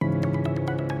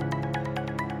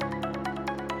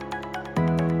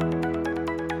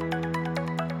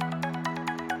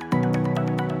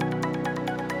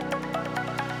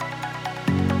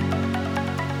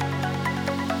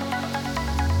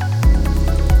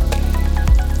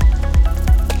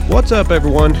What's up,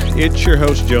 everyone? It's your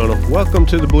host, Jonah. Welcome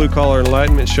to the Blue Collar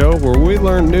Enlightenment Show, where we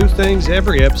learn new things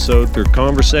every episode through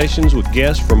conversations with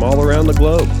guests from all around the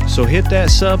globe. So hit that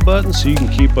sub button so you can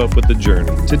keep up with the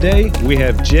journey. Today, we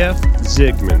have Jeff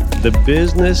Zigman, the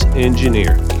business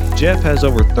engineer. Jeff has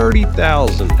over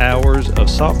 30,000 hours of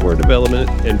software development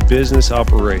and business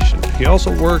operation. He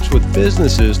also works with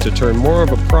businesses to turn more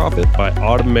of a profit by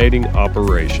automating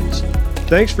operations.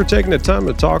 Thanks for taking the time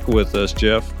to talk with us,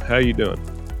 Jeff. How you doing?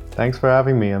 Thanks for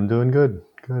having me. I'm doing good.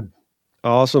 Good.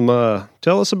 Awesome.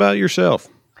 Tell us about yourself.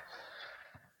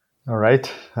 All right.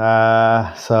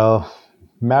 So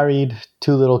married,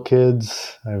 2 little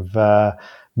kids. I've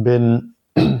been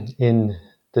in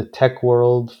the tech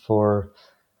world for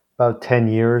about 10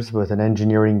 years with an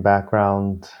engineering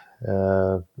background,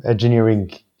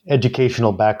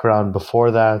 educational background before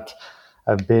that.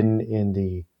 I've been in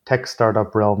the tech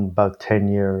startup realm about 10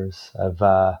 years.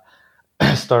 I've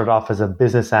started off as a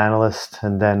business analyst,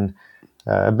 and then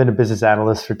I've been a business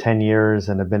analyst for 10 years,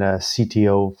 and I've been a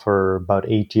CTO for about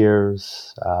 8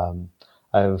 years.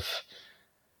 I've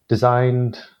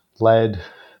designed, led,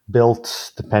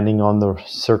 built, depending on the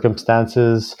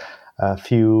circumstances, a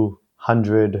few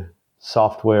hundred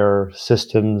software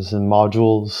systems and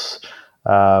modules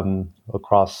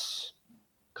across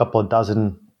a couple of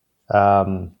dozen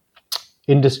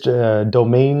industry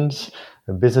domains,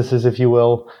 businesses, if you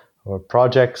will, or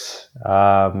projects,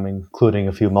 including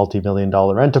a few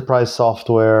multi-million-dollar enterprise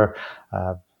software.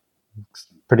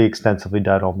 Pretty extensively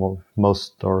done almost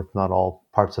most, or if not all,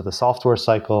 parts of the software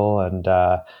cycle. And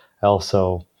I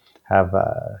also have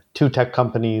 2 tech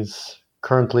companies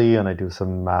currently, and I do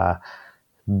some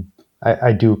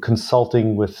I do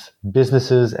consulting with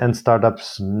businesses and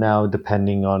startups now,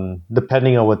 depending on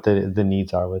what the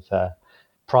needs are. With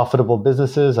profitable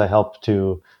businesses, I help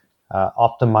to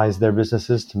optimize their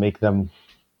businesses to make them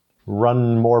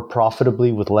run more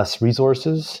profitably with less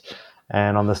resources.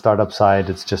 And on the startup side,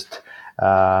 it's just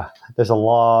there's a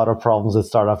lot of problems that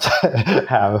startups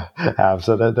have.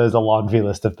 So there's a laundry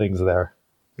list of things there.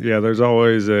 Yeah, there's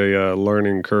always a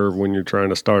learning curve when you're trying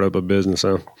to start up a business,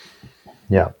 huh?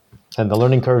 Yeah, and the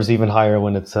learning curve is even higher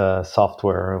when it's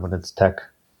software or when it's tech.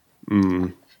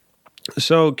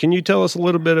 So can you tell us a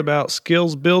little bit about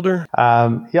Skills Builder?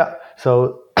 Yeah,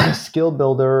 so Skill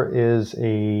Builder is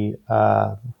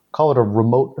call it a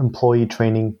remote employee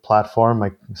training platform.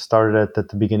 I started it at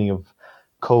the beginning of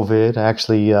COVID.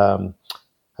 Actually,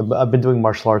 I've been doing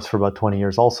martial arts for about 20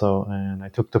 years also, and I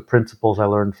took the principles I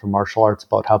learned from martial arts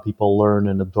about how people learn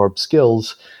and absorb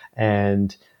skills,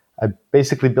 and I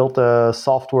basically built a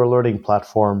software learning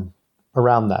platform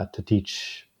around that to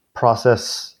teach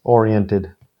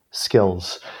process-oriented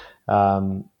skills.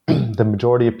 The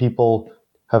majority of people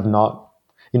have not,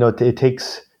 it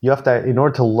takes, you have to, in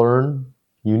order to learn,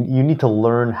 you need to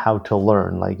learn how to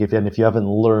learn. Like if you haven't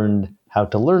learned how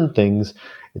to learn things,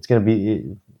 it's going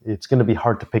to be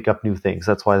hard to pick up new things.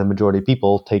 That's why the majority of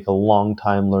people take a long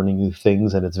time learning new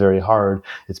things, and it's very hard.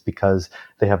 It's because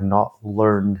they have not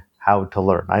learned how to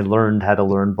learn. I learned how to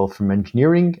learn both from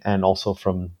engineering and also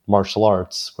from martial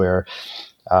arts, where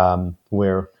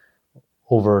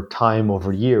over time,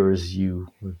 over years, you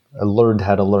learned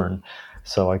how to learn.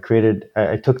 So I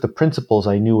took the principles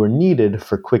I knew were needed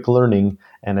for quick learning,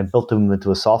 and I built them into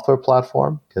a software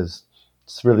platform, because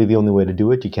it's really the only way to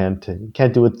do it. You can't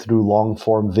do it through long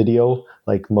form video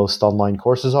like most online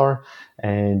courses are,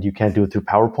 and you can't do it through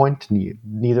PowerPoint.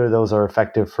 Neither of those are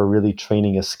effective for really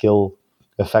training a skill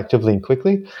effectively and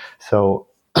quickly. So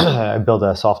I built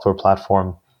a software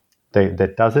platform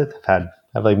that does it. I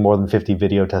have like more than 50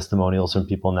 video testimonials from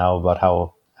people now about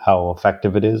how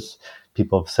effective it is.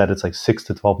 People have said it's like 6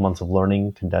 to 12 months of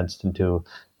learning condensed into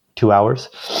 2 hours.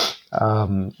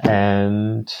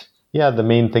 And yeah, the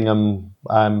main thing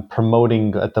I'm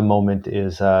promoting at the moment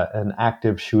is an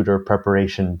active shooter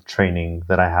preparation training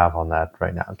that I have on that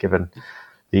right now, given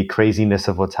the craziness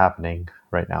of what's happening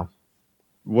right now.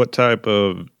 What type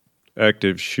of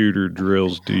active shooter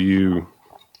drills do you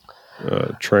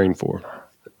train for?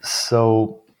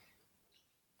 So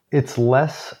it's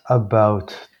less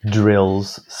about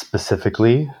drills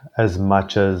specifically as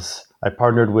much as I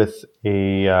partnered with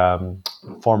a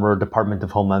former Department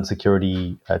of Homeland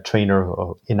Security trainer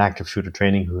in active shooter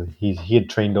training. Who he had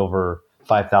trained over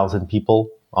 5,000 people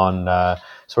on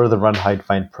sort of the run, hide,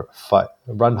 fight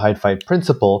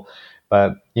principle.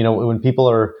 But when people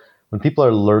are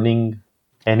learning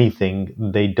anything,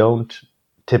 they don't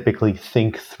typically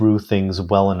think through things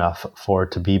well enough for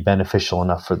it to be beneficial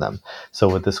enough for them. So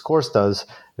what this course does,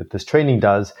 what this training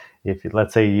does,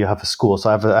 let's say you have a school. So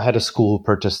I had a school who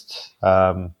purchased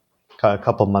a a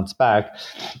couple months back.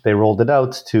 They rolled it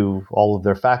out to all of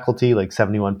their faculty, like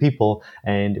 71 people.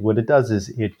 And what it does is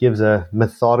it gives a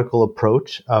methodical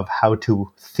approach of how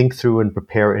to think through and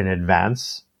prepare in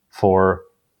advance for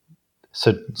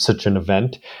such an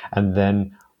event. And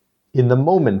then in the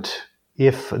moment,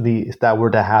 if that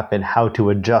were to happen, how to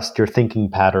adjust your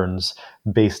thinking patterns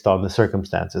based on the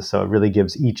circumstances. So it really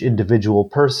gives each individual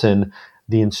person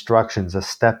the instructions, a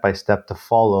step by step to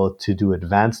follow to do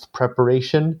advanced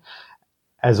preparation,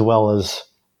 as well as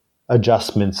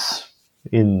adjustments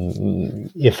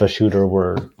in if a shooter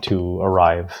were to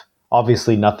arrive.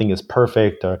 Obviously, nothing is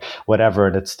perfect or whatever,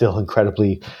 and it's still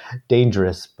incredibly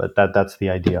dangerous. But that's the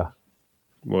idea.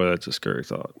 Boy, that's a scary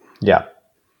thought. Yeah.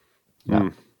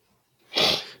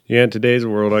 Yeah, in today's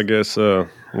world, I guess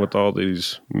with all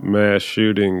these mass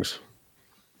shootings,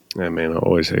 I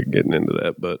always hate getting into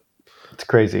that, but it's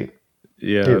crazy.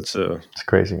 Yeah, it's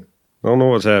crazy. I don't know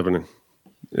what's happening.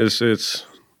 It's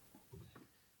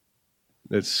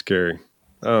scary.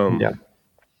 Yeah.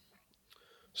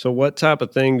 So, what type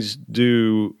of things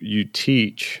do you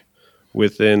teach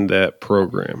within that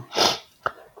program?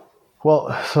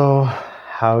 Well, so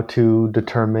how to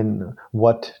determine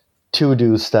what to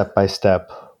do step by step,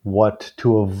 what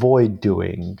to avoid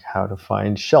doing, how to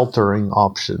find sheltering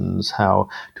options, how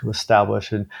to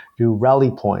establish and do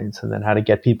rally points, and then how to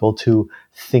get people to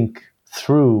think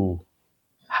through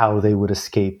how they would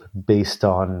escape based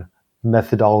on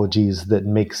methodologies that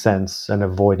make sense and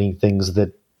avoiding things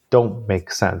that don't make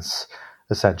sense,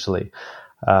 essentially.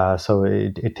 So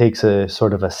it takes a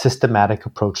sort of a systematic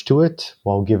approach to it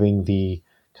while giving the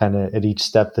kind of at each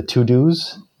step the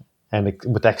to-dos and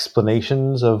with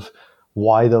explanations of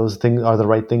why those things are the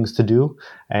right things to do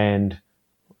and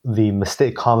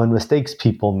the common mistakes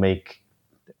people make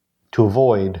to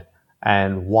avoid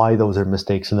and why those are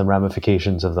mistakes and the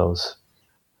ramifications of those.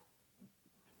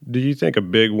 Do you think a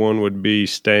big one would be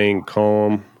staying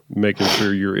calm, making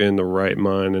sure you're in the right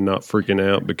mind and not freaking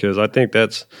out? Because I think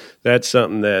that's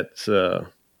something that's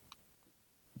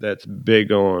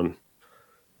big on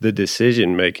the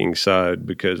decision-making side,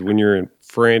 because when you're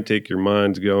frantic, your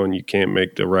mind's going, you can't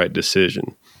make the right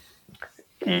decision.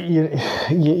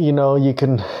 You know, you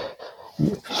can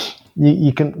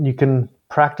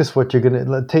practice what you're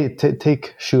going to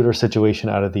take shooter situation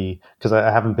out of because I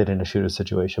haven't been in a shooter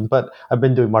situation, but I've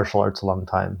been doing martial arts a long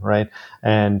time, right?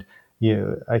 And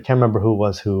I can't remember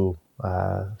who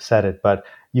said it, but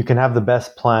you can have the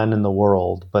best plan in the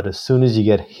world, but as soon as you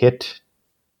get hit,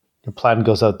 your plan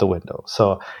goes out the window.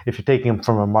 So if you're taking it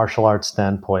from a martial arts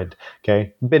standpoint,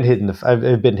 okay, I've been hit in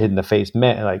the face,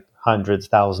 like hundreds,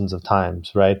 thousands of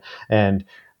times, right? And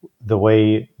the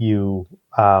way you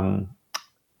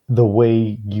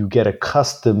get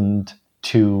accustomed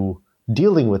to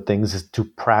dealing with things is to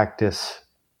practice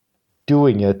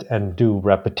doing it and do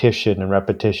repetition and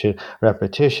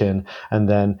repetition, and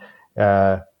then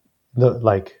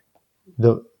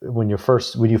when you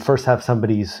first have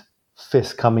somebody's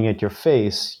fist coming at your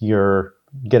face, you're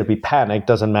gonna be panicked.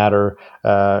 Doesn't matter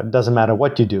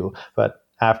what you do. But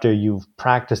after you've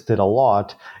practiced it a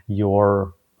lot,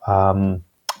 you're going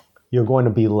to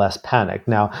be less panicked.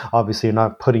 Now, obviously, you're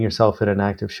not putting yourself in an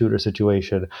active shooter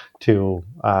situation to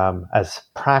as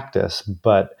practice,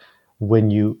 but when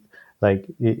you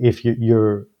if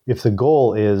the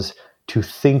goal is to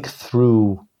think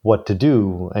through what to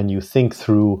do and you think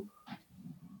through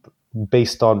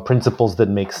based on principles that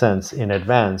make sense in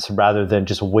advance rather than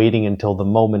just waiting until the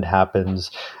moment happens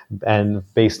and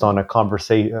based on a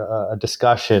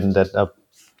discussion that a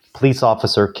police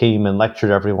officer came and lectured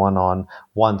everyone on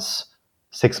once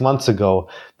 6 months ago.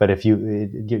 But if you're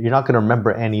not going to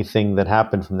remember anything that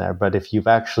happened from there. But if you've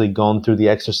actually gone through the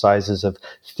exercises of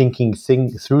thinking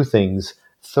through things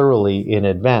thoroughly in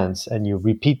advance and you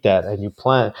repeat that and you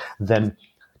plan, then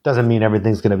doesn't mean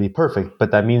everything's going to be perfect, but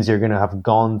that means you're going to have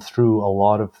gone through a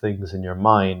lot of things in your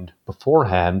mind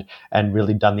beforehand and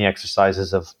really done the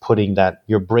exercises of putting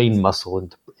your brain muscle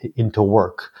into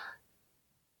work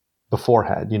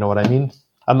beforehand. You know what I mean?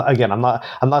 I'm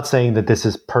not saying that this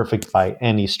is perfect by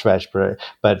any stretch, but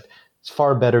it's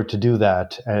far better to do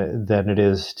that than it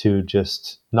is to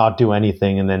just not do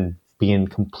anything and then be in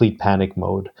complete panic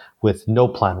mode with no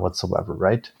plan whatsoever,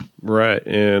 right? Right.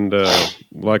 And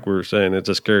like we were saying, it's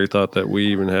a scary thought that we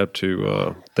even have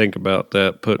to think about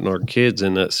that, putting our kids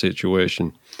in that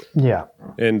situation. Yeah.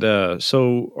 And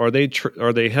so are they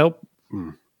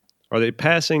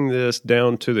passing this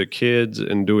down to the kids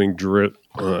and doing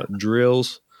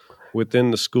drills within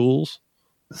the schools?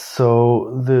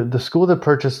 So the school that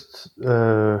purchased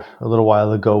a little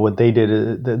while ago, what they did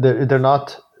is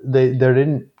they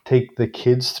didn't take the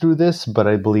kids through this, but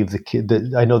I believe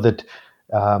I know that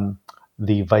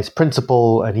the vice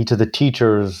principal and each of the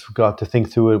teachers got to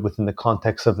think through it within the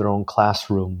context of their own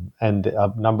classroom, and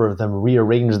a number of them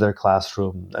rearranged their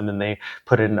classroom, and then they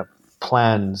put in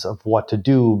plans of what to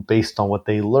do based on what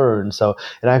they learned. So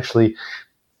it actually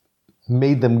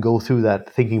made them go through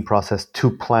that thinking process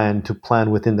to plan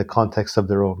within the context of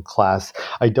their own class.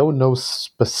 I don't know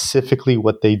specifically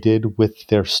what they did with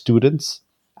their students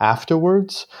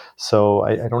afterwards, so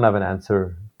I don't have an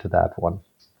answer to that one.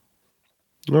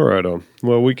 All right,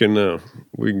 well, we can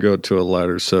go to a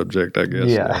lighter subject, I guess.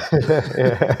 Yeah.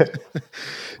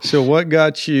 So, what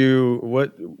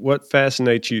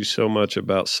fascinates you so much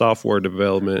about software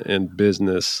development and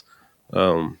business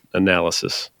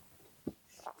analysis?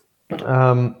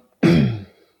 I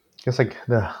guess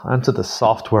the answer the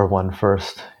software one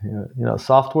first.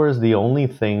 Software is the only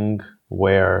thing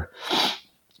where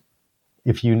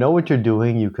if you know what you're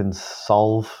doing, you can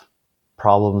solve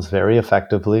problems very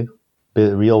effectively.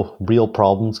 Real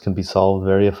problems can be solved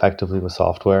very effectively with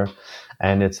software,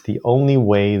 and it's the only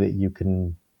way that you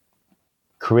can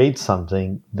create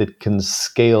something that can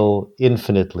scale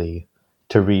infinitely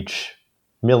to reach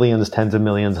millions, tens of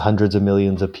millions, hundreds of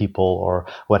millions of people, or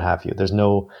what have you. There's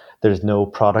no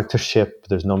product to ship.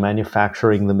 There's no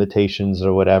manufacturing limitations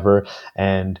or whatever,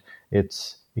 and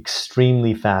it's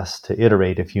extremely fast to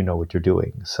iterate if you know what you're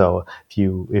doing. So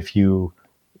if you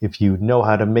know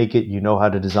how to make it, you know how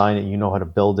to design it, you know how to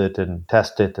build it and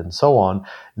test it and so on,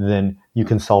 then you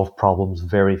can solve problems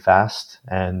very fast,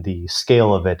 and the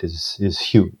scale of it is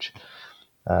huge.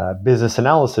 Business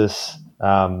analysis,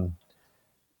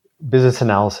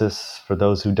 for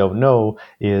those who don't know,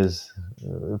 is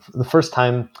the first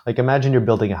time, like imagine you're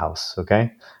building a house,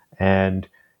 okay? And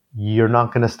you're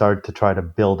not going to start to try to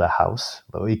build a house.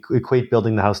 Equate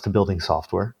building the house to building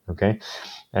software, okay?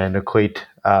 And equate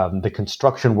the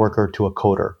construction worker to a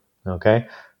coder, okay?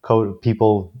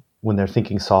 People, when they're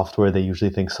thinking software, they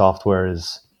usually think software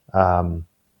is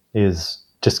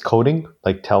just coding,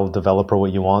 like tell the developer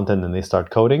what you want and then they start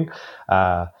coding.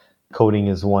 Coding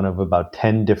is one of about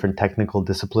 10 different technical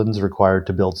disciplines required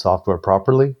to build software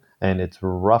properly. And it's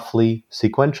roughly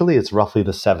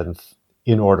the seventh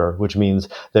in order, which means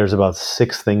there's about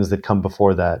 6 things that come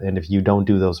before that. And if you don't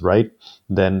do those right,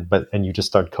 and you just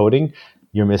start coding,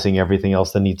 you're missing everything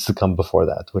else that needs to come before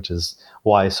that, which is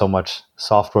why so much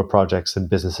software projects and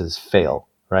businesses fail,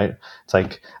 right? It's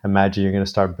like, imagine you're going to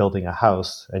start building a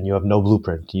house and you have no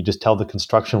blueprint. You just tell the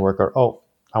construction worker, oh,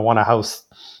 I want a house.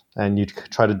 And you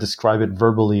try to describe it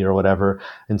verbally or whatever,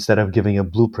 instead of giving a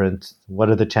blueprint. What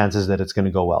are the chances that it's going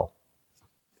to go well?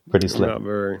 Pretty slim. Not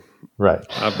very. Right.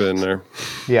 I've been there.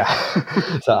 Yeah.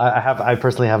 So I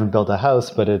personally haven't built a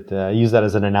house, but I use that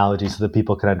as an analogy so that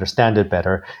people can understand it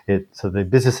better. So the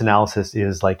business analysis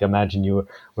is like, imagine you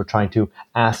were trying to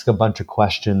ask a bunch of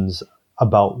questions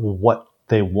about what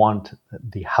they want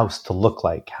the house to look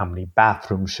like. How many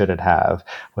bathrooms should it have?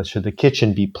 What should the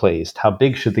kitchen be placed? How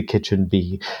big should the kitchen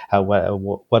be?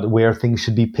 Where things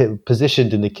should be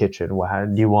positioned in the kitchen? Where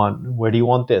do you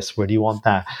want this? Where do you want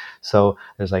that? So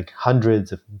there's like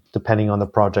hundreds of, depending on the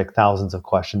project, thousands of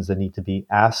questions that need to be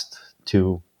asked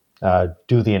to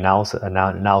do the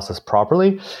analysis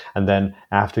properly. And then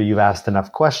after you've asked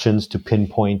enough questions to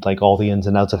pinpoint like all the ins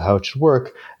and outs of how it should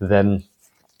work, then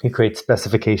you create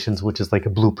specifications, which is like a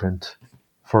blueprint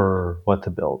for what to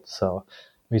build. So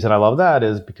the reason I love that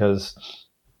is because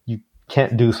you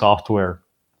can't do software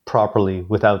properly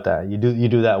without that. You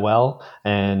do that well,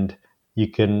 and you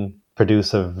can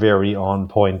produce a very on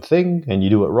point thing, and you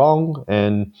do it wrong,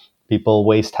 and people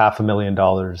waste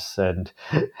 $500,000 and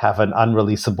have an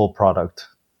unreleasable product.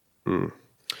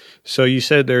 So you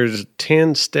said there's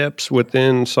 10 steps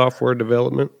within software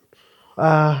development?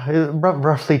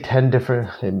 Roughly 10 different,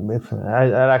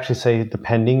 I'd actually say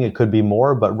depending, it could be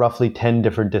more, but roughly 10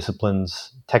 different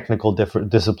disciplines, different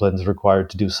disciplines required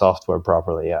to do software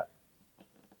properly, yeah.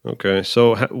 Okay,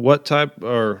 so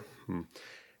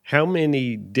how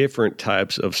many different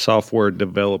types of software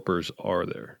developers are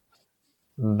there?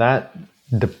 That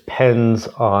depends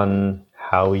on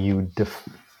how you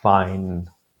define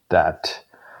that.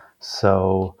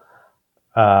 So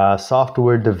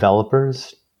software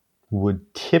developers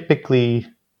would typically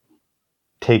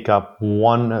take up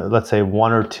let's say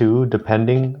one or two,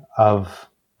 depending of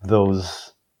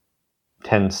those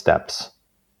 10 steps.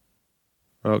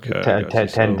 Okay.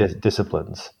 10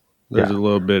 disciplines. There's a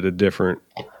little bit of different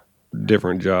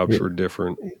jobs for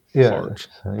different parts.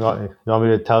 You want me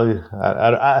to tell you?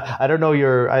 I don't know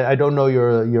I don't know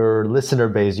your listener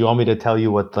base. You want me to tell you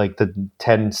what like the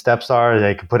 10 steps are?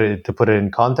 I could put it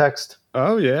in context.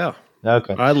 Oh yeah.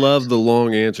 Okay. I love the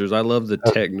long answers. I love the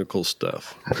technical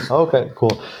stuff. Okay,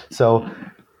 cool. So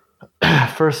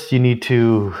first you need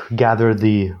to gather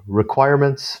the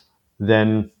requirements.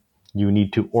 Then you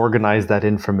need to organize that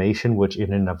information, which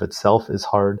in and of itself is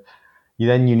hard.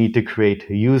 Then you need to create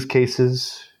use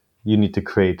cases. You need to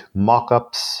create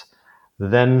mock-ups.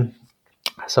 Then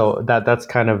so that's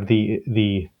kind of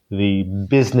the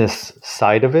business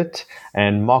side of it.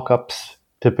 And mock-ups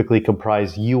typically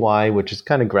comprise UI, which is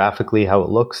kind of graphically how it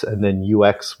looks, and then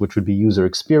UX, which would be user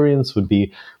experience,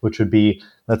 which would be,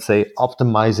 let's say,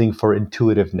 optimizing for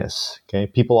intuitiveness. Okay,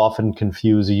 people often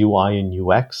confuse UI and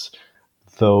UX,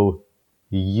 though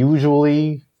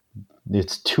usually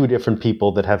it's two different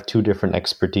people that have two different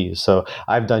expertise. So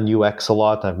I've done UX a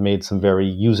lot. I've made some very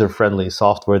user-friendly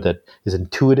software that is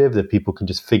intuitive that people can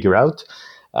just figure out.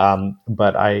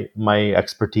 But my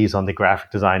expertise on the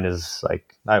graphic design is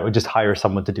like I would just hire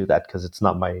someone to do that because it's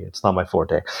not my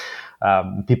forte.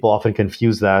 People often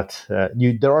confuse that.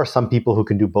 There are some people who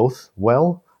can do both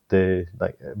well.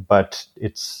 But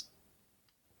it's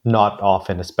not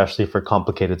often, especially for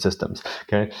complicated systems.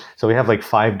 Okay, so we have like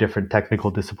 5 different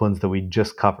technical disciplines that we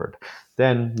just covered.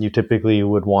 Then you typically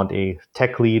would want a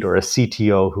tech lead or a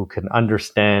CTO who can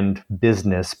understand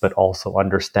business but also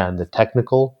understand the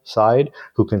technical side,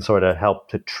 who can sort of help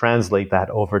to translate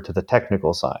that over to the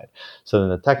technical side. So then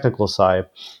the technical side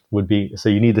would be, so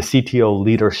you need the CTO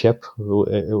leadership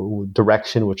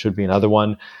direction, which would be another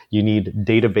one. You need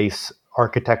database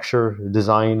architecture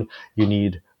design. You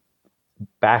need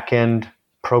back-end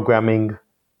programming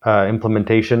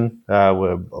implementation,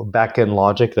 back-end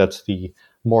logic. That's the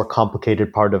more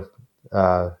complicated part of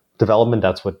development.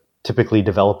 That's what typically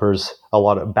a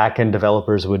lot of back-end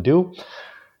developers would do.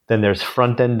 Then there's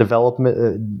front-end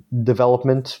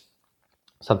development.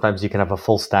 Sometimes you can have a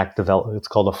full stack It's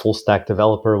called a full stack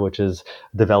developer, which is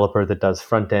a developer that does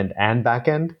front end and back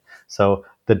end. So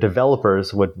the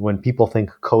developers, when people think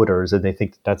coders and they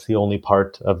think that's the only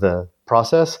part of the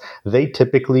process, they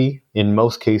typically, in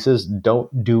most cases,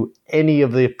 don't do any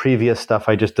of the previous stuff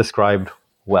I just described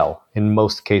well, in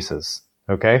most cases.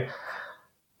 Okay?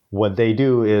 What they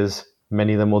do is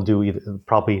many of them will do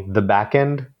probably the back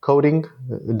end coding,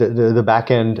 the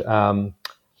back end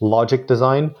logic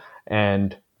design,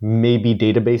 and maybe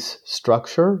database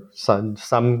structure. Some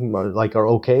are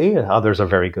okay, others are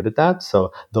very good at that.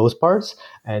 So those parts,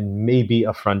 and maybe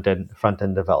a front end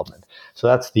development. So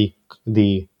that's the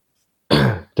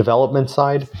development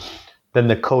side. Then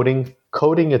the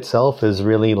coding itself is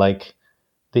really like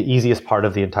the easiest part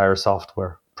of the entire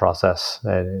software process.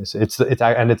 And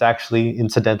it's actually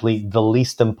incidentally the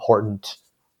least important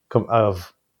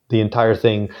of the entire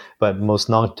thing, but most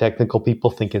non-technical people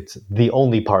think it's the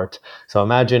only part. So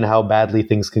imagine how badly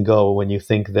things can go when you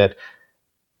think that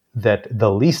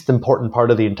the least important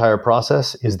part of the entire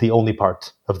process is the only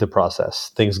part of the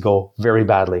process. Things go very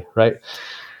badly, right?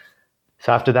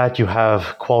 So after that, you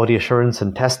have quality assurance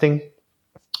and testing.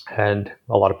 And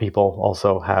a lot of people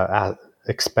also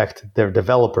expect their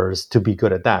developers to be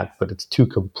good at that, but it's 2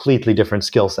 completely different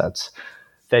skill sets.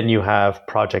 Then you have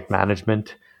project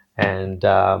management, and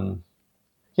I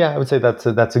would say that's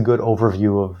a good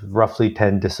overview of roughly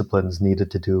 10 disciplines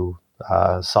needed to do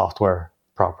software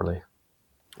properly.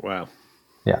 Wow.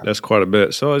 Yeah. That's quite a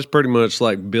bit. So it's pretty much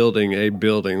like building a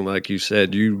building. Like you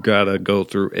said, you got to go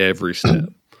through every step.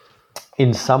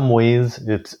 In some ways,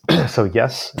 it's so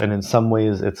yes, and in some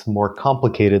ways, it's more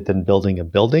complicated than building a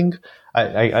building.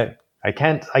 I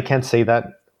can't say that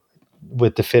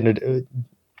with definitive.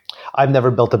 I've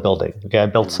never built a building. Okay, I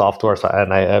built software,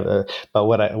 but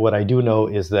what I do know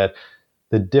is that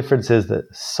the difference is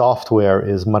that software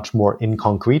is much more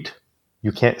inconcrete.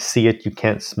 You can't see it, you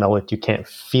can't smell it, you can't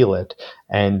feel it,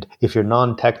 and if you're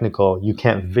non-technical, you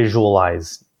can't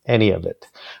visualize any of it,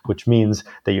 which means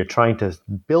that you're trying to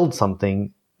build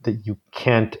something that you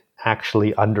can't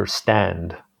actually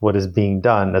understand what is being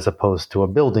done, as opposed to a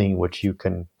building which you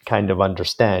can kind of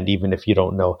understand even if you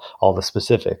don't know all the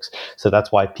specifics. So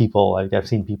that's why I've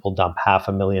seen people dump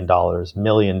 $500,000, $1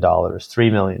 million,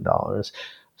 $3 million.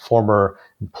 Former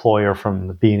employer from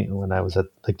the beginning, when I was at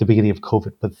like the beginning of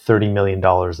COVID, put $30 million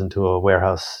into a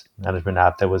warehouse management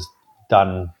app that was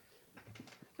done,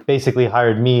 basically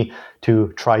hired me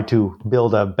to try to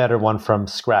build a better one from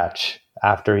scratch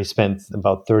after he spent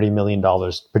about $30 million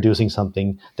producing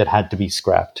something that had to be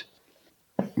scrapped.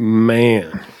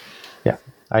 Man. Yeah.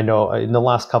 I know in the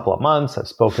last couple of months, I've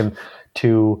spoken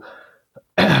to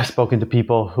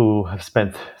people who have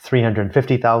spent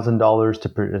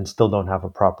 $350,000 and still don't have a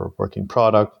proper working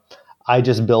product. I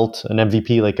just built an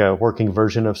MVP, like a working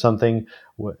version of something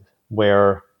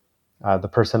where the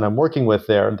person I'm working with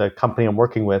the company I'm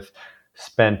working with,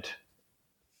 spent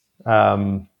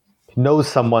knows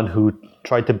someone who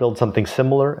tried to build something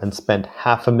similar and spent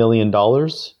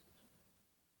 $500,000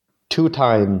 two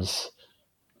times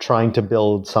trying to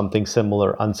build something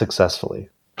similar unsuccessfully.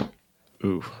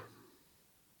 Ooh.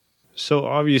 So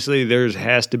obviously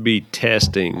has to be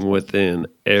testing within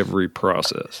every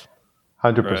process.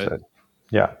 100%. Right?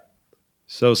 Yeah.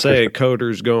 So say a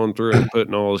coder's going through and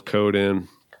putting all his code in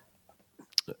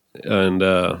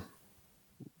and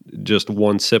just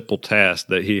one simple task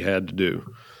that he had to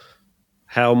do.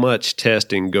 How much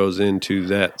testing goes into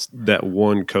that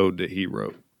one code that he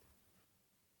wrote?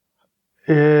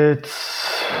 There's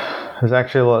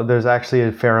actually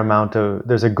a fair amount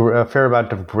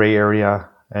of gray area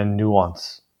and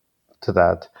nuance to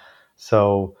that.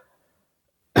 So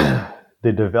the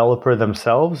developer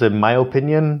themselves, in my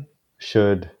opinion,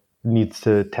 needs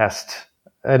to test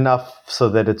enough so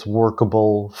that it's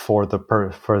workable for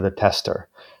the tester.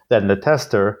 Then the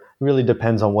tester really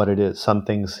depends on what it is. Some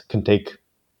things can take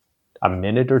a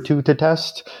minute or two to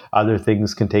test. Other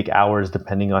things can take hours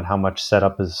depending on how much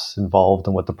setup is involved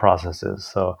and what the process is.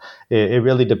 So it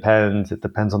really depends. It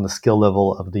depends on the skill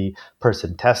level of the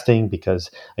person testing, because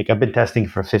I've been testing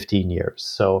for 15 years.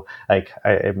 So I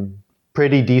am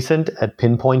pretty decent at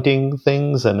pinpointing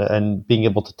things and being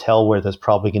able to tell where there's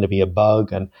probably going to be a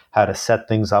bug and how to set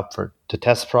things up to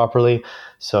test properly.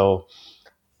 So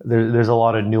there's a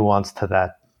lot of nuance to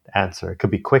that answer. It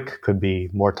could be quick, could be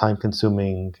more time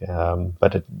consuming,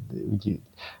 but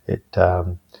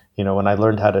when I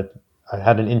learned I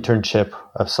had an internship,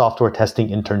 a software testing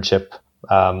internship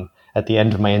at the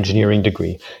end of my engineering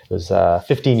degree. It was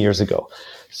 15 years ago.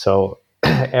 So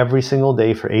every single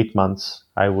day for 8 months,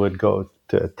 I would go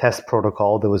to a test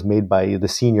protocol that was made by the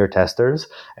senior testers,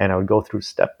 and I would go through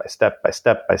step by step,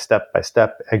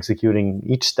 executing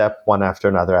each step one after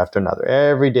another,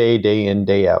 every day, day in,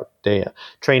 day out,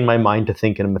 train my mind to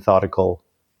think in a methodical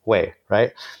way,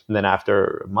 right? And then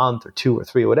after a month or 2 or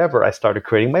 3 or whatever, I started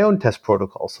creating my own test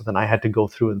protocol. So then I had to go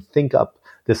through and think up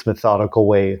this methodical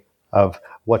way of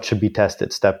what should be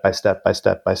tested step by step,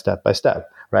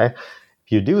 right?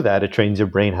 If you do that, it trains your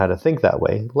brain how to think that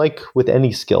way, like with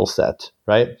any skill set,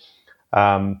 right?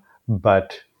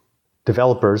 But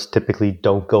developers typically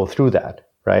don't go through that,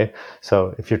 right?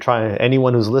 So if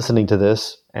anyone who's listening to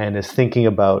this and is thinking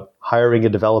about hiring a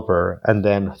developer and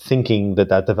then thinking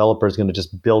that developer is going to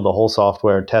just build a whole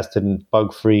software, test it and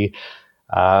bug free,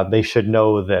 they should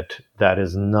know that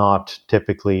is not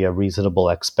typically a reasonable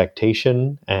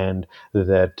expectation, and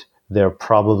that they're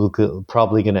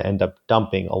probably going to end up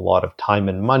dumping a lot of time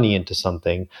and money into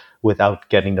something without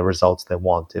getting the results they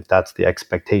want, if that's the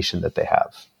expectation that they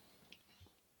have.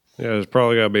 Yeah, there's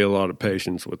probably got to be a lot of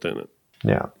patience within it.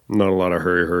 Yeah. Not a lot of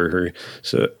hurry.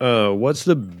 So what's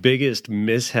the biggest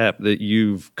mishap that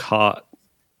you've caught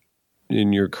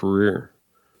in your career?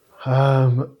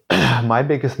 My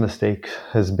biggest mistake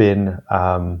has been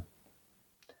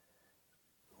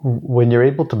when you're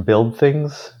able to build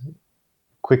things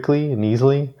quickly and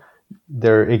easily,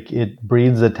 it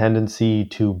breeds a tendency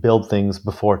to build things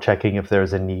before checking if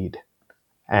there's a need.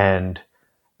 And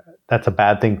that's a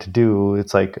bad thing to do.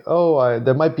 It's like,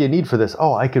 there might be a need for this.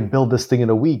 Oh, I could build this thing in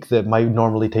a week that might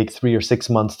normally take 3 or 6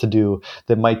 months to do.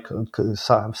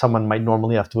 Someone might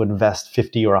normally have to invest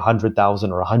 $50,000 or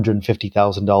 $100,000 or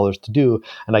 $150,000 to do,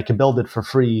 and I can build it for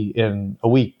free in a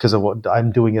week because of what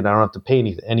I'm doing it. I don't have to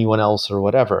pay anyone else or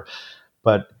whatever.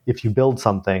 But if you build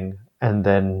something and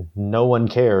then no one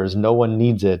cares, no one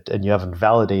needs it, and you haven't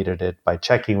validated it by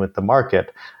checking with the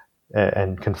market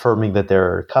and confirming that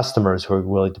there are customers who are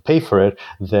willing to pay for it,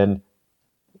 then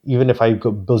even if I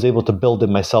was able to build it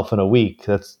myself in a week,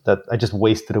 I just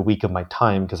wasted a week of my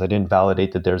time because I didn't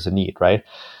validate that there's a need, right?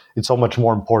 It's so much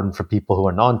more important for people who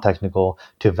are non-technical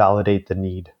to validate the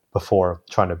need before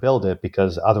trying to build it,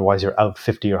 because otherwise you're out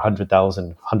 $50,000 or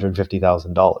 $100,000,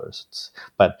 $150,000.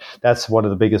 But that's one of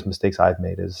the biggest mistakes I've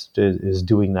made is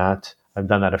doing that. I've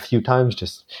done that a few times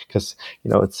just because,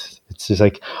 it's just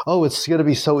like, it's going to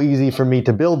be so easy for me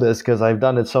to build this because I've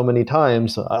done it so many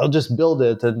times. So I'll just build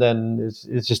it, and then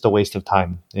it's just a waste of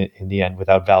time in the end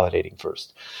without validating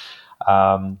first.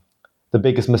 The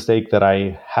biggest mistake that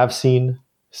I have see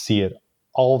it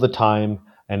all the time,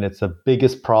 and it's the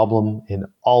biggest problem in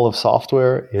all of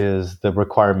software, is the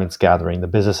requirements gathering, the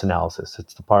business analysis.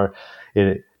 It's the part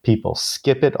people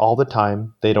skip it all the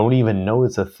time. They don't even know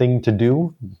it's a thing to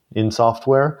do in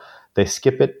software. They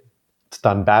skip it. It's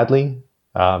done badly.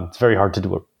 It's very hard to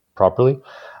do it properly.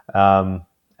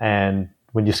 And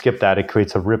when you skip that, it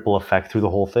creates a ripple effect through the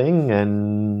whole thing,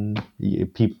 and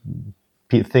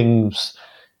things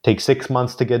takes 6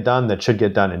 months to get done that should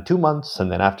get done in 2 months.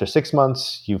 And then after 6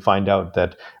 months, you find out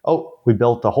that, oh, we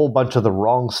built a whole bunch of the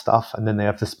wrong stuff. And then they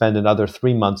have to spend another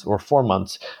 3 months or 4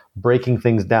 months breaking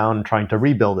things down and trying to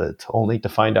rebuild it, only to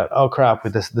find out, oh crap,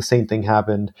 with this, the same thing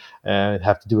happened and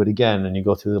have to do it again. And you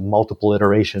go through the multiple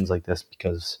iterations like this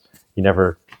because you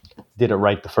never did it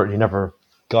right the first, you never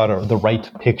got the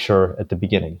right picture at the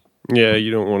beginning. Yeah,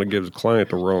 you don't want to give the client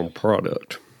the wrong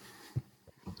product.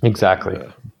 Exactly.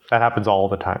 Yeah. That happens all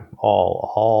the time.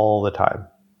 All the time.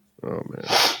 Oh man.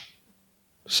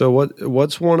 So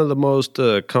what's one of the most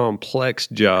complex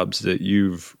jobs that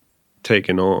you've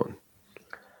taken on?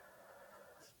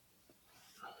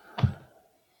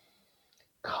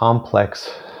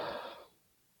 Complex.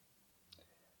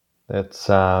 That's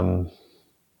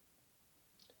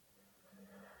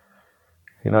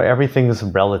everything is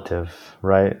relative,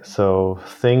 right? So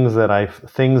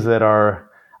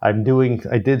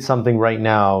I did something right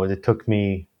now. It took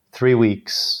me 3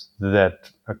 weeks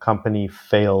that a company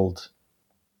failed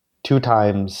 2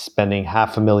 times, spending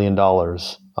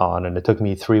 $500,000 on, and it took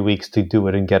me 3 weeks to do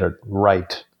it and get it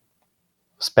right,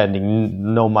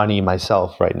 spending no money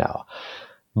myself right now.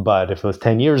 But if it was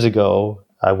 10 years ago,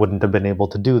 I wouldn't have been able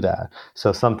to do that.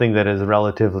 So something that is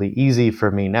relatively easy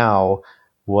for me now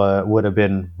would have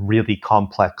been really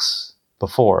complex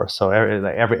before. So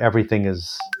everything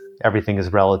is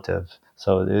relative.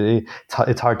 So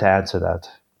it's hard to answer that,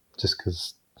 just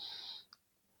because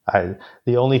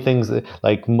the only things that,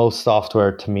 like most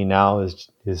software to me now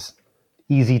is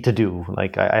easy to do.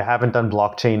 Like I haven't done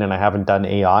blockchain and I haven't done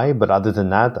AI, but other than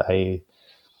that,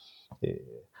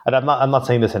 and I'm not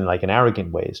saying this in like an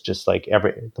arrogant way. It's just like I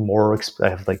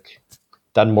have like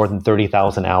done more than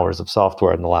 30,000 hours of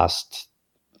software in the last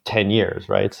 10 years,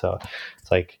 right? So it's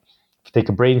like, if you take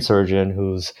a brain surgeon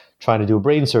who's trying to do a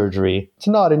brain surgery, it's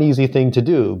not an easy thing to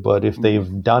do, but if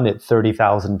they've done it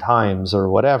 30,000 times or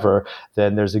whatever,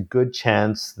 then there's a good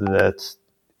chance that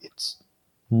it's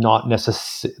not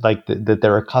necessary, like that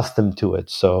they're accustomed to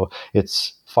it. So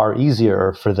it's far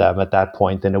easier for them at that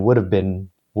point than it would have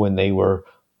been when they were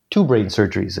 2 brain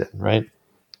surgeries in, right?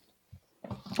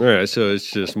 All right, so it's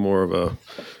just more of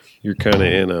you're kind of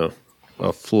in a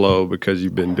flow because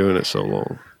you've been doing it so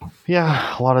long.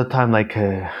 Yeah, a lot of the time, like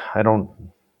I don't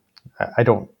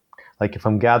like, if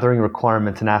I'm gathering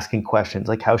requirements and asking questions,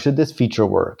 like how should this feature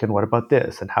work, and what about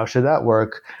this, and how should that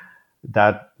work?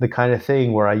 That the kind of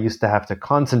thing where I used to have to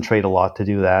concentrate a lot to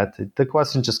do that. The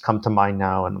questions just come to mind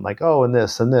now, and I'm like, oh, and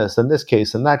this, and this, and this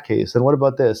case, and that case, and what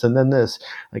about this, and then this.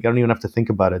 Like I don't even have to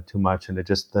think about it too much, and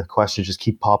the questions just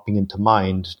keep popping into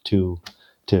mind to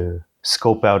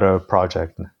scope out a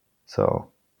project. So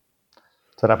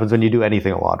that happens when you do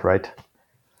anything a lot, right?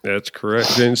 That's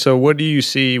correct. And so, what do you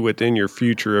see within your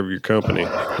future of your company?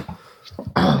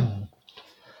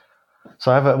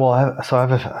 So I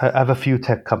have a few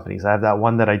tech companies. I have that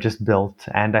one that I just built,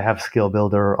 and I have Skill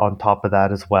Builder on top of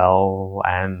that as well.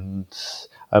 And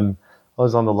I'm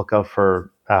always on the lookout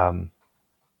for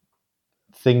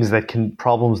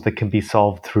problems that can be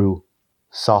solved through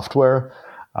software.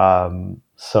 And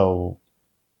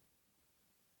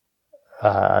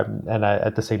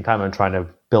at the same time, I'm trying to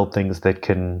build things that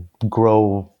can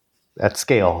grow at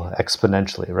scale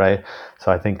exponentially, right?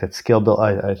 So I think that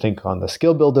I think on the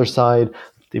Skill Builder side,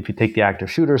 if you take the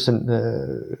active shooters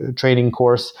training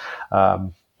course,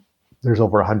 there's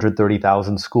over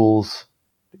 130,000 schools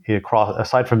across.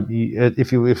 Aside from,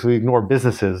 if we ignore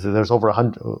businesses, there's over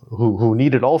 100 who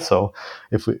need it also.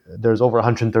 There's over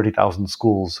 130,000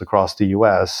 schools across the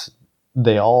U.S.,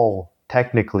 they all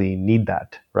technically need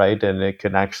that, right? And it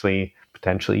can actually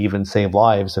potentially even save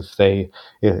lives if they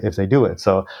do it.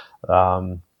 So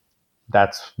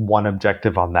that's one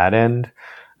objective on that end.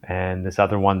 And this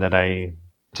other one that I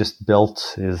just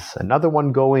built is another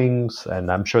one going,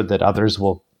 and I'm sure that others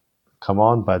will come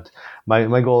on. But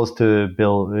my goal is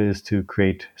to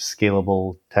create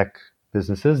scalable tech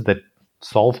businesses that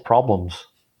solve problems.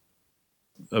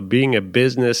 Being a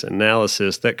business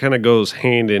analysis, that kind of goes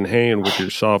hand in hand with your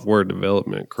software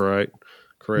development, correct?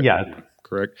 Yeah.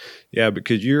 Correct. Yeah,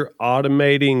 because you're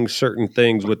automating certain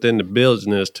things within the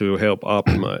business to help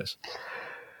optimize.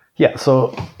 Yeah,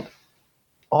 so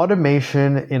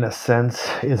automation, in a sense,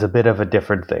 is a bit of a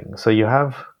different thing. So you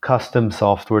have custom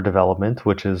software development,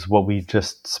 which is what we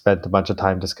just spent a bunch of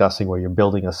time discussing, where you're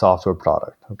building a software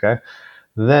product, okay?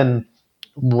 Then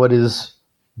what is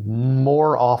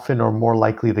more often or more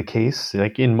likely the case,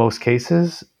 like in most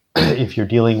cases, if you're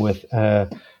dealing with an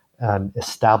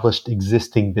established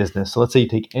existing business. So let's say you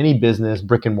take any business,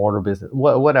 brick and mortar business,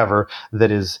 whatever,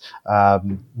 that is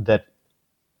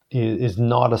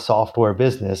not a software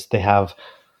business. They have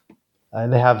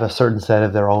they have a certain set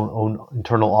of their own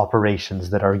internal operations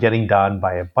that are getting done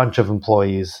by a bunch of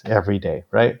employees every day,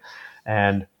 right?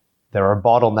 And there are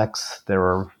bottlenecks. There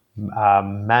are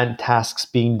tasks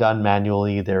being done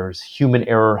manually. There's human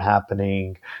error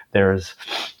happening. There's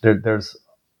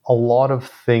a lot of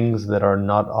things that are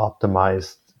not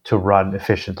optimized to run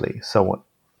efficiently. So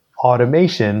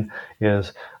automation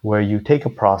is where you take a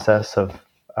process of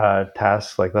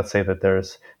tasks, like let's say that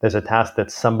there's a task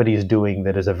that somebody is doing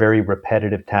that is a very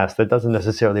repetitive task that doesn't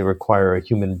necessarily require a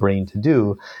human brain to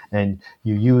do, and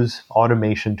you use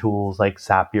automation tools like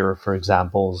Zapier, for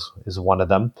example, is one of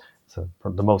them. So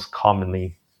the most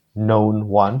commonly known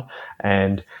one,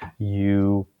 and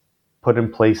you put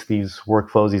in place these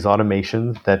workflows, these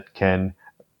automations that can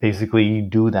basically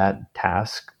do that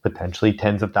task potentially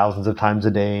tens of thousands of times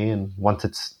a day. And once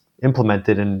it's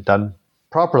implemented and done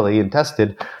properly and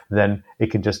tested, then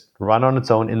it can just run on its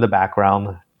own in the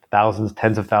background, thousands,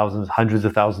 tens of thousands, hundreds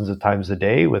of thousands of times a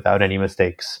day without any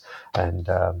mistakes. And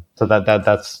so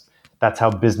that's how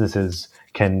businesses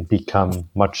can become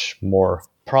much more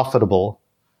profitable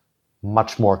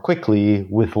much more quickly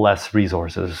with less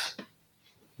resources.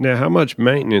 Now, how much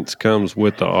maintenance comes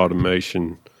with the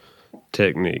automation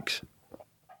techniques?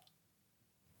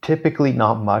 Typically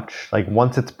not much. Like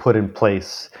once it's put in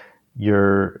place,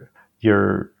 there's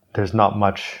not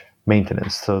much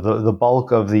maintenance. So the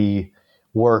bulk of the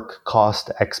work, cost,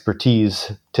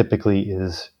 expertise typically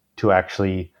is to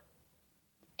actually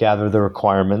gather the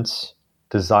requirements,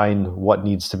 design what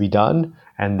needs to be done,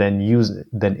 and then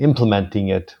implementing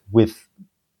it with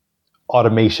an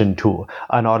automation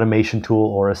tool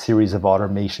or a series of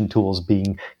automation tools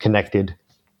being connected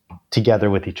together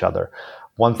with each other.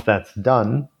 Once that's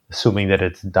done, assuming that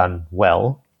it's done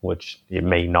well, which it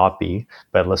may not be,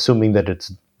 but assuming that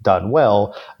it's done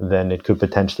well, then it could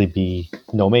potentially be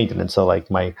no maintenance. So like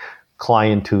my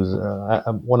client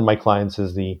one of my clients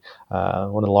is one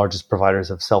of the largest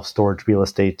providers of self-storage real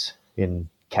estate in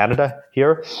Canada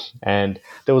here, and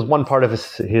there was one part of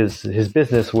his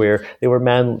business where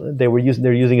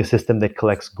they're using a system that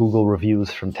collects Google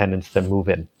reviews from tenants that move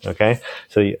in. Okay,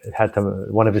 so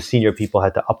one of his senior people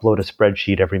had to upload a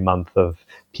spreadsheet every month of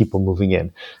people moving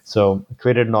in. So I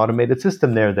created an automated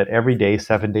system there that every day,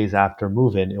 7 days after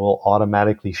move in, it will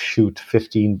automatically shoot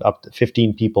up to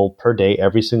 15 people per day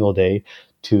every single day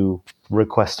to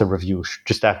request a review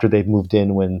just after they've moved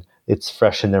in when it's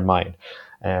fresh in their mind.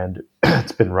 And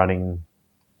it's been running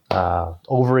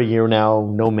over a year now,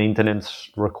 no maintenance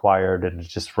required, and it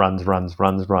just runs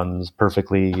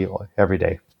perfectly every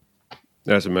day.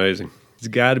 That's amazing. It's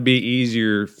got to be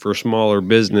easier for smaller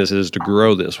businesses to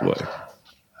grow this way.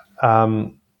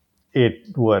 It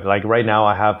would. Like right now,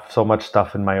 I have so much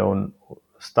stuff in my own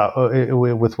stuff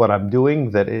with what I'm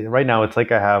doing that right now it's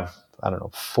like I have, I don't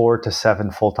know, 4 to 7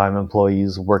 full-time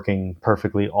employees working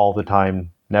perfectly all the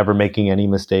time, never making any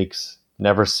mistakes,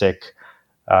 never sick.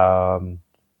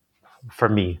 For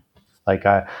me, like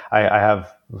I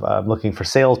have, I'm looking for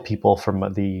salespeople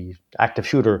from the active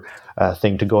shooter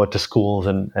thing to go out to schools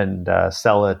and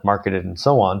sell it, market it, and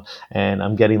so on. And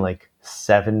I'm getting like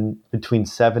between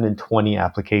 7 and 20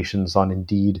 applications on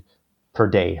Indeed per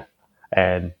day.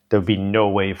 And there'd be no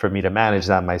way for me to manage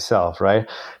that myself, right?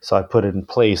 So I put in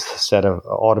place a set of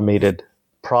automated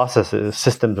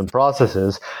systems and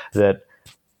processes that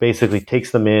basically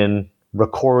takes them in,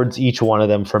 records each one of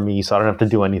them for me, so I don't have to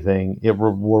do anything. It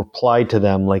will reply to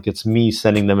them like it's me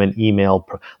sending them an email,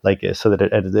 like so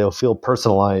that they'll feel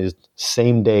personalized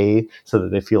same day, so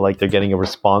that they feel like they're getting a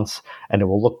response, and it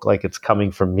will look like it's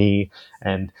coming from me.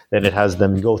 And then it has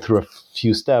them go through a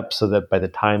few steps, so that by the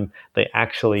time they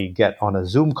actually get on a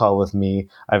Zoom call with me,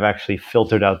 I've actually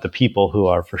filtered out the people who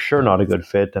are for sure not a good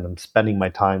fit, and I'm spending my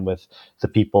time with the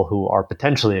people who are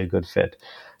potentially a good fit.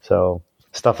 So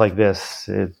stuff like this,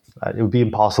 it would be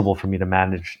impossible for me to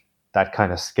manage that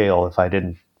kind of scale if I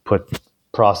didn't put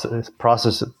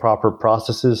proper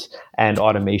processes and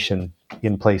automation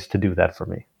in place to do that for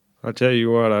me. I tell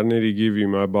you what, I need to give you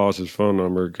my boss's phone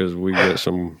number because we get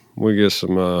some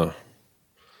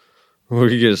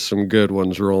good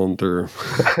ones rolling through.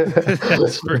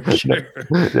 That's for sure.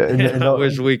 I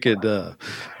wish we could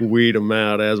weed them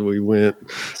out as we went.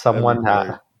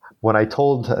 When I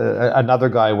told another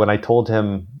guy, when I told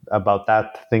him about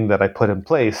that thing that I put in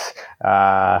place,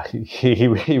 he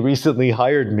recently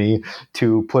hired me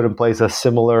to put in place a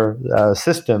similar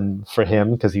system for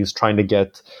him because he was trying to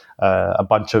get a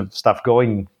bunch of stuff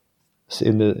going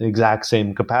in the exact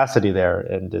same capacity there.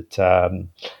 And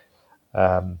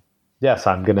yes,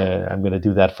 I'm gonna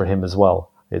do that for him as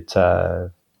well. It's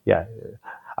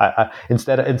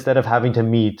instead of having to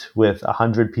meet with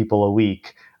 100 people a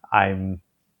week, I'm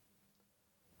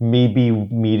maybe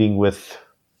meeting with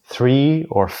 3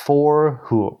 or 4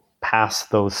 who pass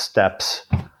those steps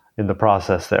in the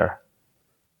process there.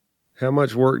 How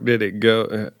much work did it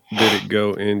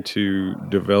go into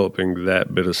developing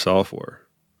that bit of software?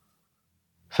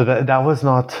 So that was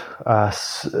not a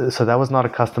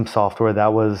custom software.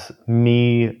 That was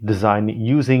me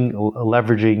leveraging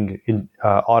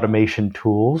automation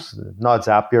tools, not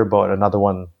Zapier, but another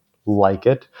one like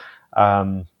it.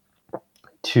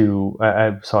 So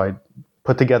I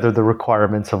put together the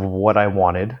requirements of what I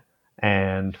wanted,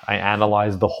 and I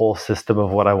analyzed the whole system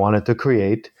of what I wanted to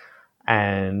create,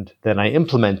 and then I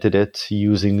implemented it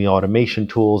using the automation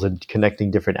tools and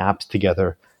connecting different apps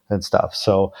together and stuff.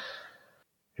 So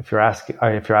if you're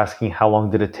asking how long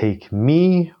did it take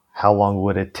me, how long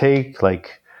would it take,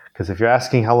 like, because if you're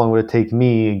asking how long would it take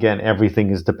me, again, everything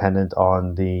is dependent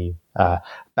on the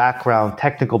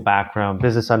technical background,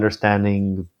 business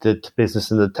understanding, the business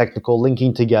and the technical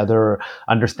linking together,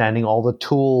 understanding all the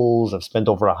tools. I've spent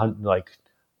over a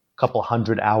couple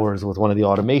hundred hours with one of the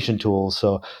automation tools.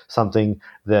 So something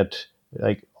that,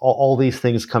 like, all these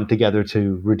things come together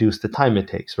to reduce the time it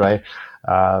takes, right?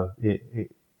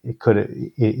 It could,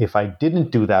 if I didn't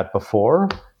do that before,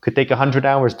 could take 100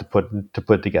 hours to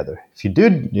put together.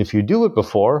 If you do it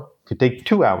before, could take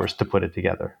 2 hours to put it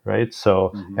together, right?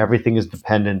 So everything is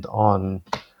dependent on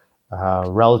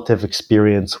relative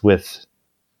experience with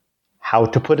how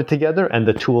to put it together and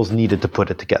the tools needed to put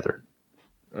it together.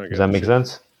 Does that make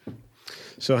sense?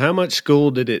 So how much school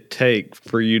did it take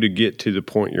for you to get to the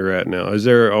point you're at now? Is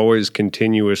there always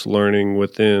continuous learning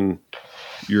within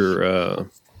your,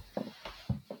 I'm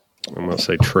going to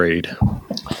say trade?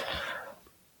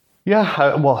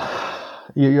 Yeah. Well,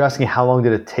 you're asking how long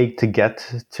did it take to get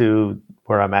to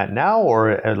where I'm at now,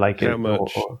 or like how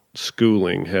much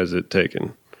schooling has it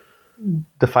taken?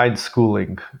 Define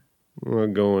schooling. Well,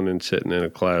 going and sitting in a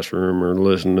classroom or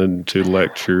listening to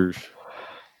lectures.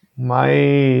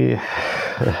 My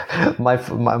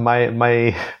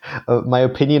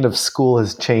opinion of school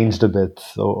has changed a bit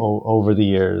over the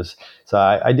years. So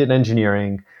I did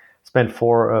engineering, spent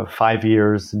 5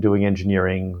 years doing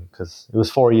engineering, because it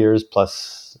was 4 years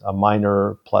plus a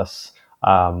minor plus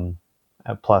an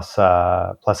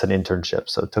internship.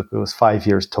 So it was 5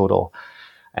 years total.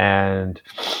 And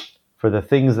for the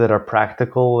things that are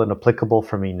practical and applicable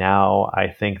for me now, I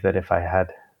think that if I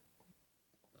had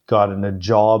gotten a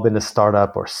job in a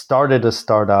startup or started a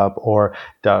startup or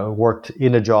worked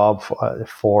in a job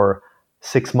for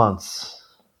 6 months,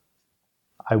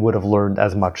 I would have learned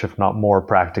as much, if not more,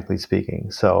 practically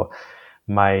speaking. So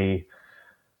my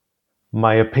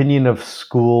opinion of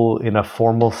school in a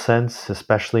formal sense,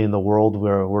 especially in the world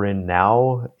where we're in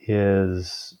now,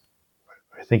 is,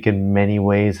 I think in many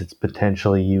ways it's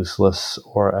potentially useless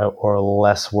or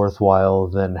less worthwhile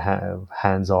than have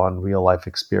hands-on real life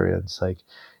experience. Like,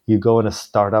 you go in a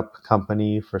startup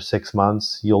company for 6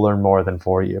 months, you'll learn more than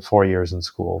 4 years in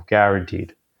school,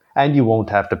 guaranteed. And you won't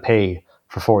have to pay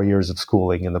for 4 years of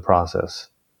schooling in the process.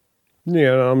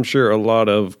 Yeah, I'm sure a lot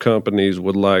of companies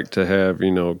would like to have,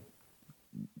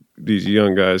 these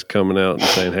young guys coming out and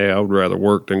saying, hey, I would rather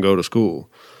work than go to school.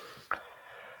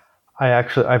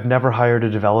 I've never hired a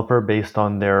developer based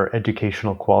on their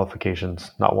educational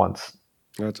qualifications, not once.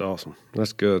 That's awesome.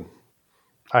 That's good.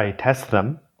 I test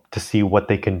them to see what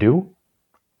they can do.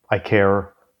 I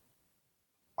care,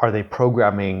 are they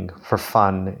programming for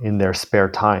fun in their spare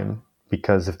time?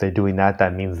 Because if they're doing that,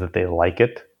 that means that they like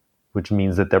it, which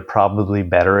means that they're probably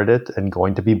better at it and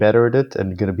going to be better at it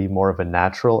and going to be more of a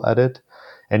natural at it.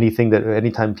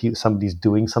 Anytime somebody's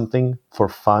doing something for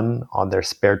fun on their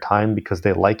spare time because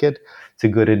they like it, it's a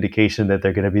good indication that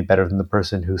they're going to be better than the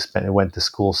person who went to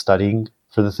school studying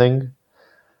for the thing.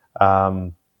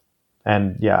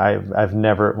 And yeah, I've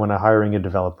never, when hiring a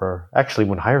developer, actually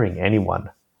when hiring anyone,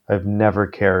 I've never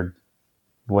cared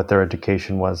what their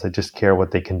education was. I just care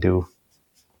what they can do.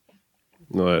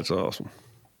 No, that's awesome.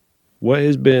 What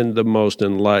has been the most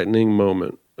enlightening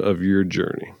moment of your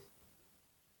journey?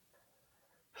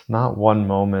 It's not one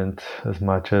moment as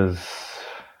much as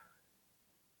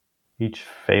each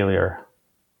failure.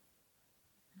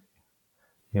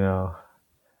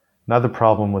 Another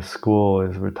problem with school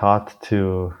is we're taught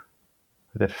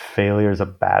that failure is a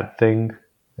bad thing.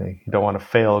 Like, you don't want to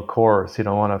fail a course. You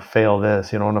don't want to fail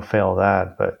this. You don't want to fail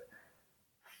that. But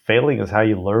failing is how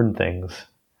you learn things.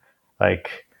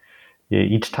 Like,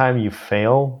 each time you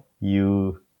fail,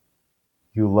 you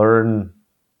learn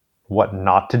what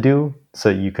not to do, so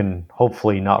you can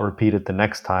hopefully not repeat it the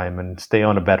next time and stay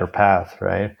on a better path,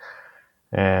 right?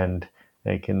 And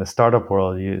like in the startup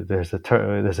world, there's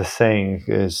a saying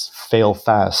is fail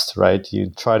fast, right?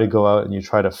 You try to go out and you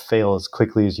try to fail as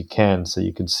quickly as you can, so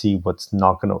you can see what's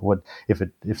not gonna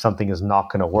if something is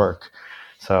not gonna work.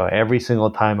 So every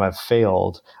single time I've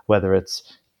failed, whether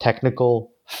it's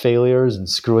technical failures and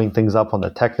screwing things up on the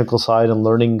technical side and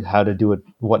learning how to do it,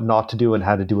 what not to do, and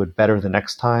how to do it better the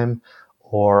next time,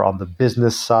 or on the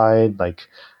business side, like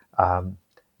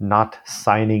not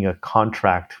signing a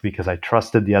contract because I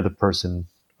trusted the other person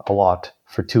a lot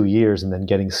for 2 years and then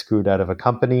getting screwed out of a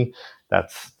company.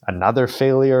 That's another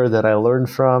failure that I learned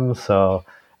from. So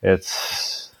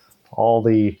it's all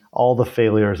the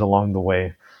failures along the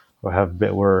way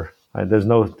there's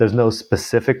no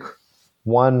specific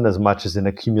one as much as an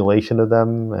accumulation of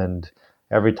them. And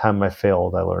every time I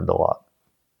failed, I learned a lot.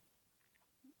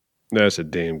 That's a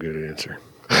damn good answer.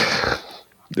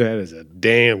 That is a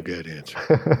damn good answer.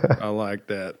 I like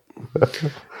that.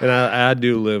 And I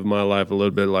do live my life a little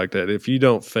bit like that. If you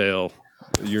don't fail,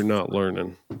 you're not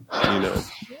learning.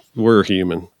 We're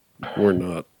human. We're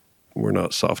not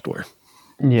software.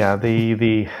 Yeah,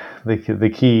 the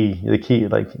key,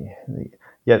 like,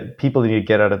 yeah, people need to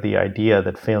get out of the idea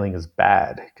that failing is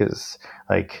bad, because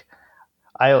like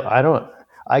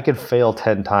I could fail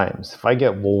 10 times. If I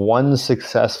get one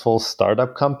successful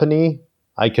startup company,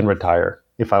 I can retire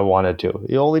if I wanted to.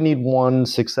 You only need one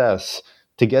success.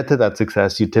 To get to that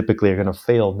success, you typically are going to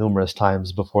fail numerous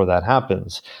times before that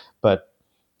happens. But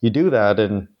you do that,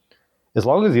 and as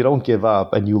long as you don't give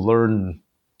up and you learn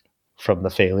from the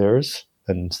failures,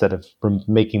 and instead of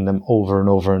making them over and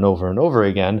over and over and over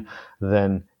again,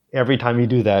 then every time you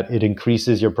do that, it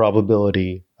increases your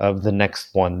probability of the next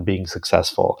one being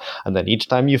successful. And then each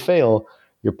time you fail,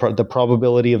 the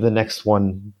probability of the next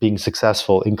one being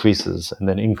successful increases and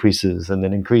then increases and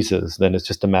then increases. Then it's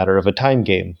just a matter of a time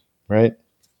game, right?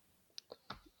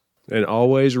 And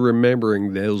always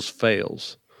remembering those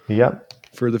fails. Yep.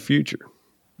 For the future.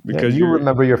 Because you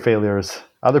remember your failures.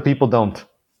 Other people don't.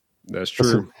 That's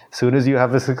true. As soon as you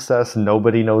have a success,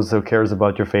 nobody knows or cares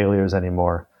about your failures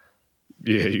anymore.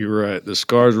 Yeah, you're right. The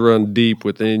scars run deep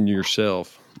within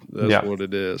yourself. That's what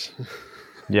it is.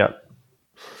 Yeah.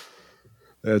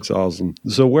 That's awesome.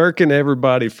 So where can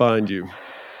everybody find you?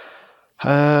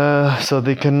 So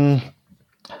they can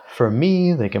find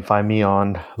me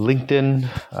on LinkedIn.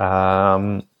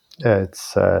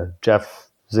 It's Jeff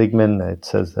Zigman. It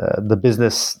says the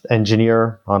business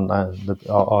engineer on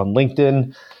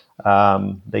LinkedIn.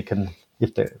 They can,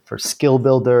 for skill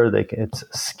builder, it's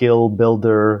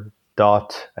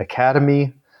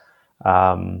skillbuilder.academy.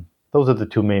 Those are the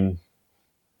two main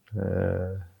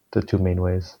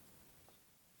ways.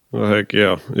 Well, heck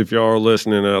yeah. If y'all are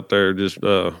listening out there, just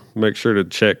make sure to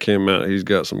check him out. He's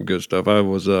got some good stuff. I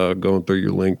was going through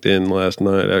your LinkedIn last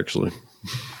night, actually.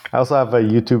 I also have a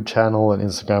YouTube channel and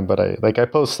Instagram, but I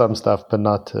post some stuff, but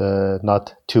not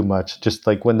too much. Just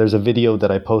like when there's a video that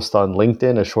I post on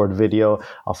LinkedIn, a short video,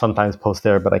 I'll sometimes post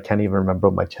there, but I can't even remember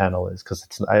what my channel is because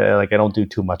I don't do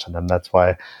too much on them. That's why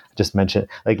I just mentioned,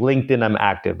 like, LinkedIn, I'm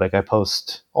active. Like, I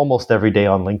post almost every day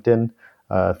on LinkedIn,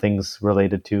 things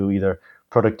related to either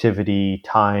productivity,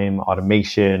 time,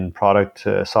 automation, product,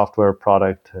 software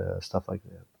product, stuff like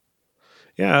that.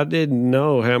 Yeah, I didn't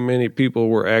know how many people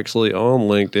were actually on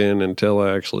LinkedIn until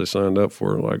I actually signed up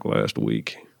for it like last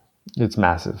week. It's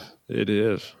massive. It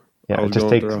is. Yeah, I was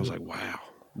going through, I was like, wow,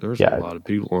 there's a lot of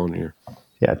people on here.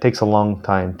 Yeah, it takes a long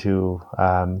time to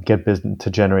get business, to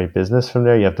generate business from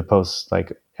there. You have to post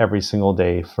like every single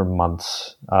day for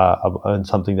months on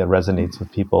something that resonates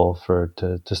with people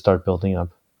to start building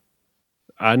up.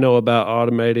 I know about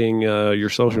automating your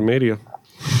social media.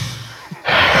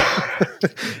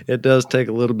 It does take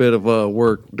a little bit of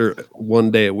work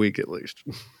one day a week at least.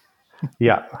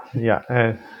 Yeah.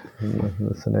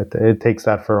 Listen, it takes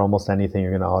that for almost anything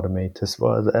you're going to automate.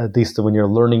 At least when you're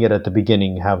learning it at the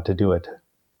beginning, how to do it.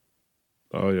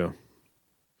 Oh, yeah.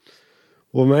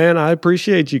 Well, man, I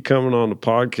appreciate you coming on the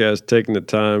podcast, taking the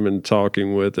time and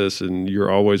talking with us, and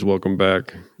you're always welcome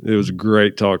back. It was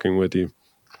great talking with you.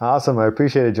 Awesome. I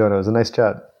appreciate it, Jonah. It was a nice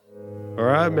chat. All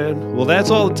right, man. Well,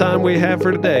 that's all the time we have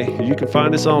for today. You can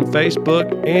find us on Facebook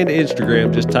and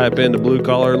Instagram. Just type in the Blue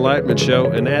Collar Enlightenment Show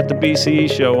and at the BCE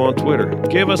Show on Twitter.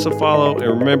 Give us a follow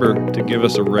and remember to give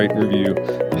us a rate and review.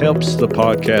 Helps the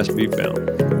podcast be found.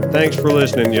 Thanks for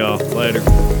listening, y'all. Later.